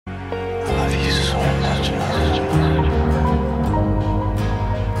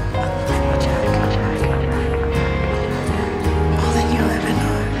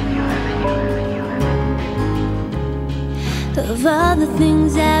Of all the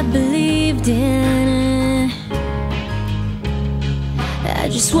things I believed in, I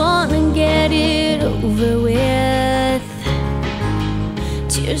just wanna get it over with.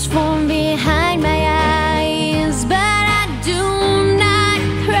 Tears form behind my eyes, but I do not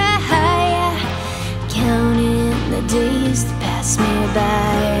cry, counting the days that pass me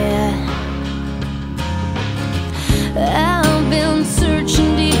by. I've been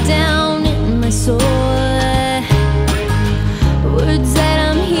searching deep down in my soul. Words that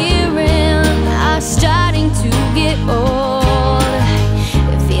I'm hearing are starting to get old.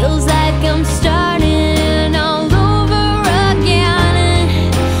 It feels like I'm starting all over again.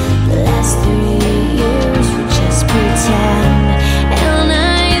 The last 3 years were just pretend, and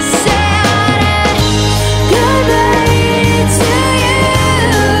I said goodbye to you,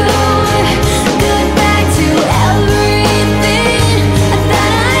 goodbye to everything I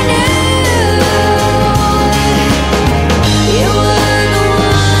thought I knew. You were the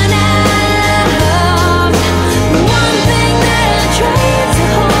one I loved, the one thing that I tried to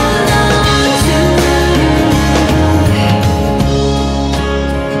hold on to.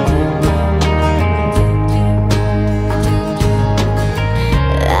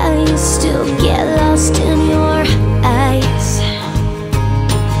 I still get lost in your eyes,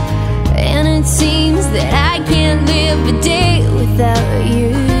 and it seems that I can't live a day without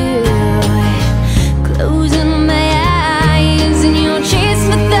you. Closing my eyes and you'll chase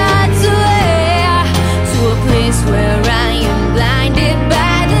my thoughts away to a place where I am blinded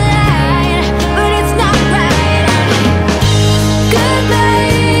by the light, but it's not right.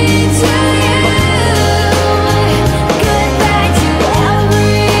 Goodbye to you, goodbye to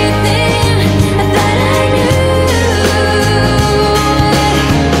everything I thought I knew.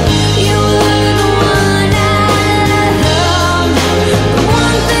 You were the one I loved, the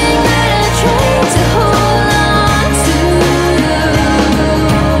one thing that I tried to hold on to.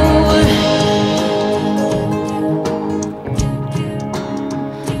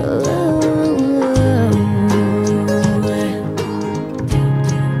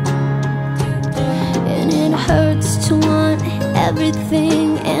 And it hurts to want everything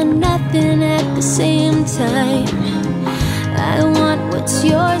and nothing at the same time. I want what's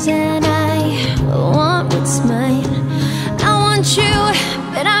yours and I want what's mine. I want you,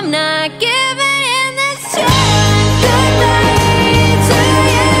 but I'm not giving.